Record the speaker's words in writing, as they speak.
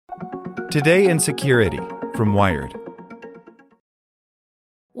Today in Security from Wired.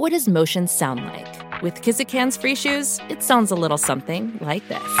 What does motion sound like? With Kizikans free shoes, it sounds a little something like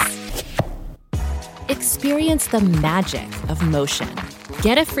this. Experience the magic of motion.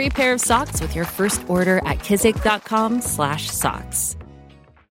 Get a free pair of socks with your first order at kizik.com/socks.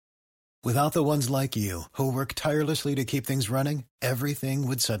 Without the ones like you, who work tirelessly to keep things running, everything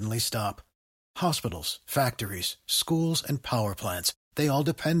would suddenly stop. Hospitals, factories, schools, and power plants, they all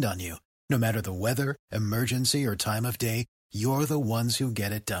depend on you. No matter the weather, emergency, or time of day, you're the ones who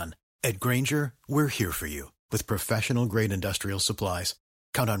get it done. At Grainger, we're here for you with professional-grade industrial supplies.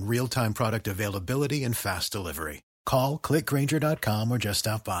 Count on real-time product availability and fast delivery. Call, clickgrainger.com, or just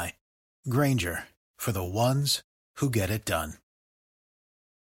stop by. Grainger, for the ones who get it done.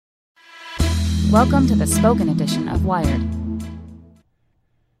 Welcome to the spoken edition of Wired.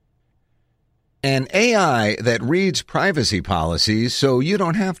 An AI that reads privacy policies so you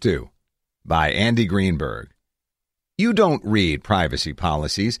don't have to, by Andy Greenberg. You don't read privacy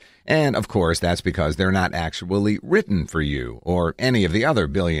policies, and of course that's because they're not actually written for you or any of the other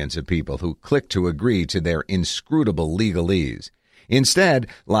billions of people who click to agree to their inscrutable legalese. Instead,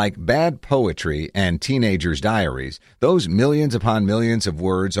 like bad poetry and teenagers' diaries, those millions upon millions of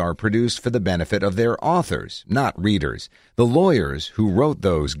words are produced for the benefit of their authors, not readers, the lawyers who wrote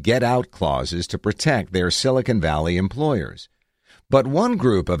those get-out clauses to protect their Silicon Valley employers. But one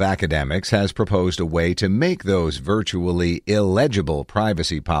group of academics has proposed a way to make those virtually illegible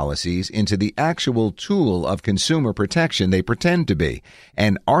privacy policies into the actual tool of consumer protection they pretend to be,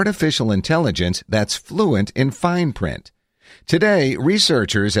 an artificial intelligence that's fluent in fine print. Today,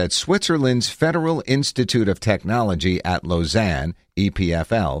 researchers at Switzerland's Federal Institute of Technology at Lausanne,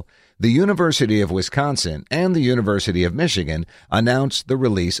 EPFL, the University of Wisconsin, and the University of Michigan announced the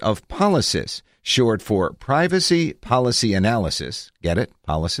release of Policies, short for Privacy Policy Analysis, get it,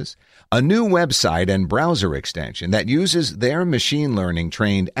 Policies? A new website and browser extension that uses their machine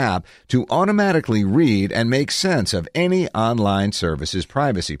learning-trained app to automatically read and make sense of any online service's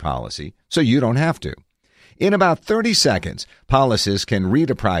privacy policy, so you don't have to. In about 30 seconds, Policies can read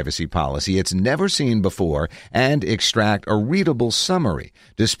a privacy policy it's never seen before and extract a readable summary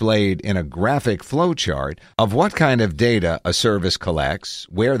displayed in a graphic flowchart of what kind of data a service collects,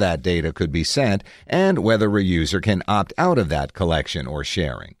 where that data could be sent, and whether a user can opt out of that collection or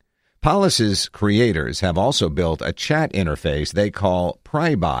sharing. Policies creators have also built a chat interface they call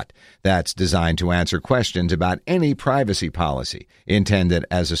PriBot that's designed to answer questions about any privacy policy, intended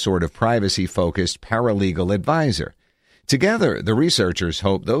as a sort of privacy-focused paralegal advisor. Together, the researchers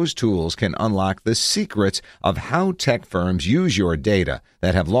hope those tools can unlock the secrets of how tech firms use your data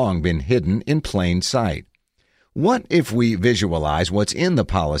that have long been hidden in plain sight. What if we visualize what's in the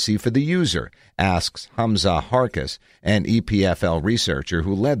policy for the user, asks Hamza Harkis, an EPFL researcher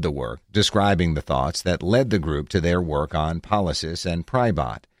who led the work, describing the thoughts that led the group to their work on Policies and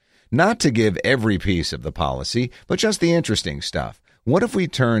PriBot. Not to give every piece of the policy, but just the interesting stuff. What if we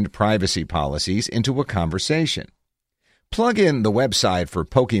turned privacy policies into a conversation? Plug in the website for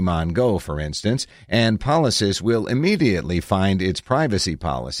Pokemon Go, for instance, and Policies will immediately find its privacy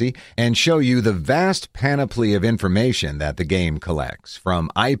policy and show you the vast panoply of information that the game collects, from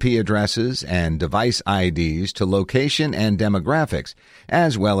IP addresses and device IDs to location and demographics,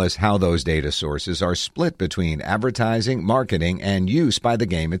 as well as how those data sources are split between advertising, marketing, and use by the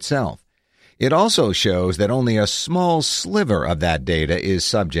game itself. It also shows that only a small sliver of that data is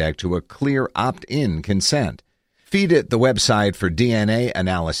subject to a clear opt-in consent. Feed it the website for DNA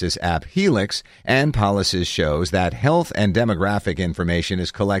analysis app Helix, and Policies shows that health and demographic information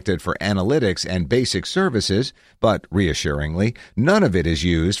is collected for analytics and basic services, but reassuringly, none of it is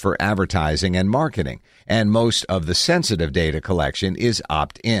used for advertising and marketing, and most of the sensitive data collection is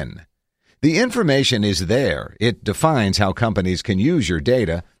opt-in. The information is there. It defines how companies can use your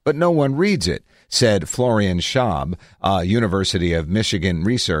data, but no one reads it, said Florian Schaub, a University of Michigan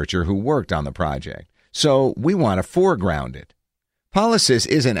researcher who worked on the project. So we want to foreground it. Policies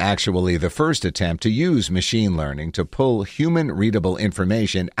isn't actually the first attempt to use machine learning to pull human-readable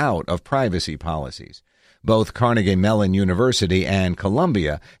information out of privacy policies. Both Carnegie Mellon University and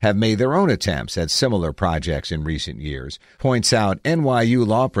Columbia have made their own attempts at similar projects in recent years, points out NYU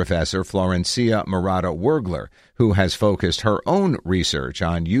law professor Florencia Murata-Wergler, who has focused her own research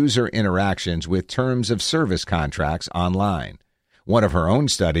on user interactions with terms of service contracts online. One of her own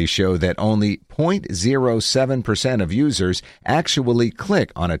studies showed that only 0.07% of users actually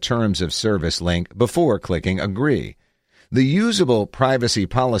click on a Terms of Service link before clicking Agree. The Usable Privacy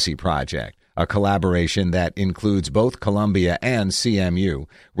Policy Project, a collaboration that includes both Columbia and CMU,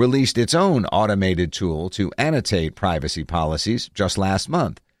 released its own automated tool to annotate privacy policies just last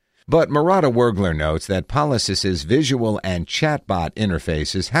month. But Murata Wergler notes that Polysys's visual and chatbot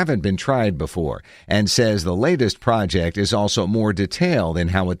interfaces haven't been tried before, and says the latest project is also more detailed in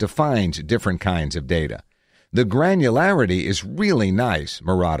how it defines different kinds of data. The granularity is really nice,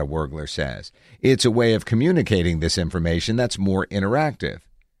 Murata Wergler says. It's a way of communicating this information that's more interactive.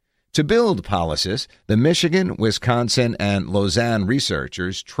 To build Polysys, the Michigan, Wisconsin, and Lausanne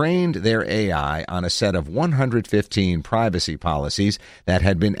researchers trained their AI on a set of 115 privacy policies that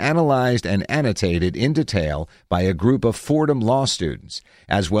had been analyzed and annotated in detail by a group of Fordham law students,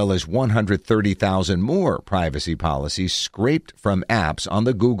 as well as 130,000 more privacy policies scraped from apps on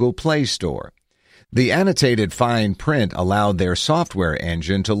the Google Play Store. The annotated fine print allowed their software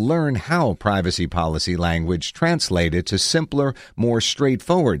engine to learn how privacy policy language translated to simpler, more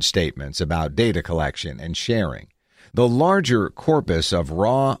straightforward statements about data collection and sharing. The larger corpus of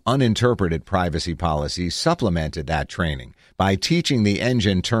raw, uninterpreted privacy policies supplemented that training by teaching the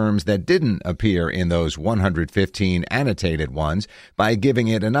engine terms that didn't appear in those 115 annotated ones by giving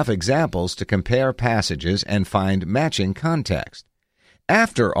it enough examples to compare passages and find matching context.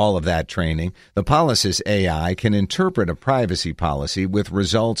 After all of that training, the Polysys AI can interpret a privacy policy with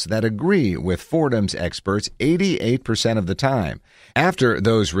results that agree with Fordham's experts 88% of the time. After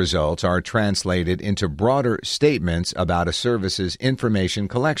those results are translated into broader statements about a service's information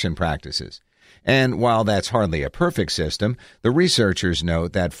collection practices. And while that's hardly a perfect system, the researchers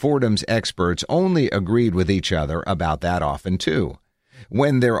note that Fordham's experts only agreed with each other about that often, too.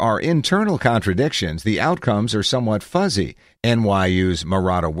 When there are internal contradictions, the outcomes are somewhat fuzzy, NYU's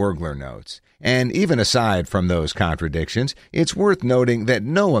Murata Wergler notes. And even aside from those contradictions, it's worth noting that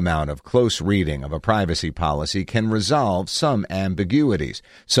no amount of close reading of a privacy policy can resolve some ambiguities,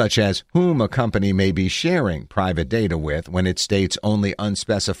 such as whom a company may be sharing private data with when it states only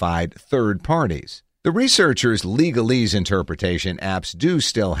unspecified third parties. The researchers' legalese interpretation apps do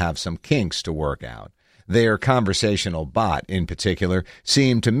still have some kinks to work out. Their conversational bot, in particular,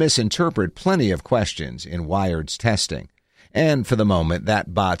 seemed to misinterpret plenty of questions in Wired's testing. And for the moment,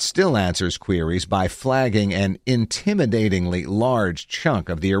 that bot still answers queries by flagging an intimidatingly large chunk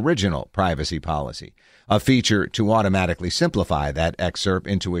of the original privacy policy. A feature to automatically simplify that excerpt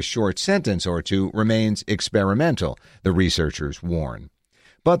into a short sentence or two remains experimental, the researchers warn.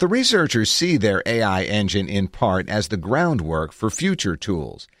 But the researchers see their AI engine in part as the groundwork for future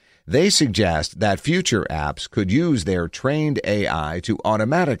tools. They suggest that future apps could use their trained AI to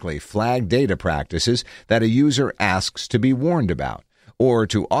automatically flag data practices that a user asks to be warned about, or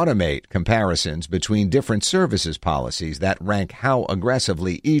to automate comparisons between different services policies that rank how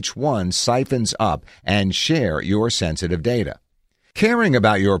aggressively each one siphons up and share your sensitive data. Caring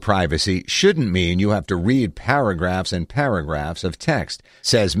about your privacy shouldn't mean you have to read paragraphs and paragraphs of text,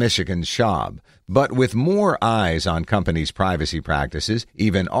 says Michigan's Schaub. But with more eyes on companies' privacy practices,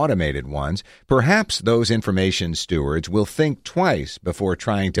 even automated ones, perhaps those information stewards will think twice before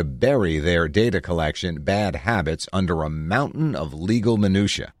trying to bury their data collection bad habits under a mountain of legal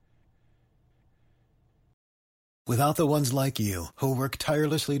minutia. Without the ones like you, who work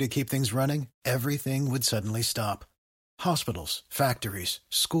tirelessly to keep things running, everything would suddenly stop. Hospitals, factories,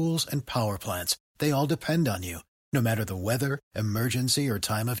 schools, and power plants, they all depend on you. No matter the weather, emergency, or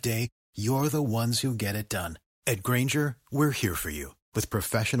time of day, you're the ones who get it done. At Grainger, we're here for you with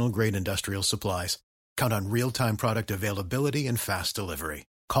professional-grade industrial supplies. Count on real-time product availability and fast delivery.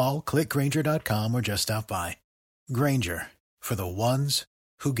 Call, click Grainger.com, or just stop by. Grainger, for the ones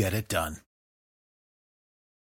who get it done.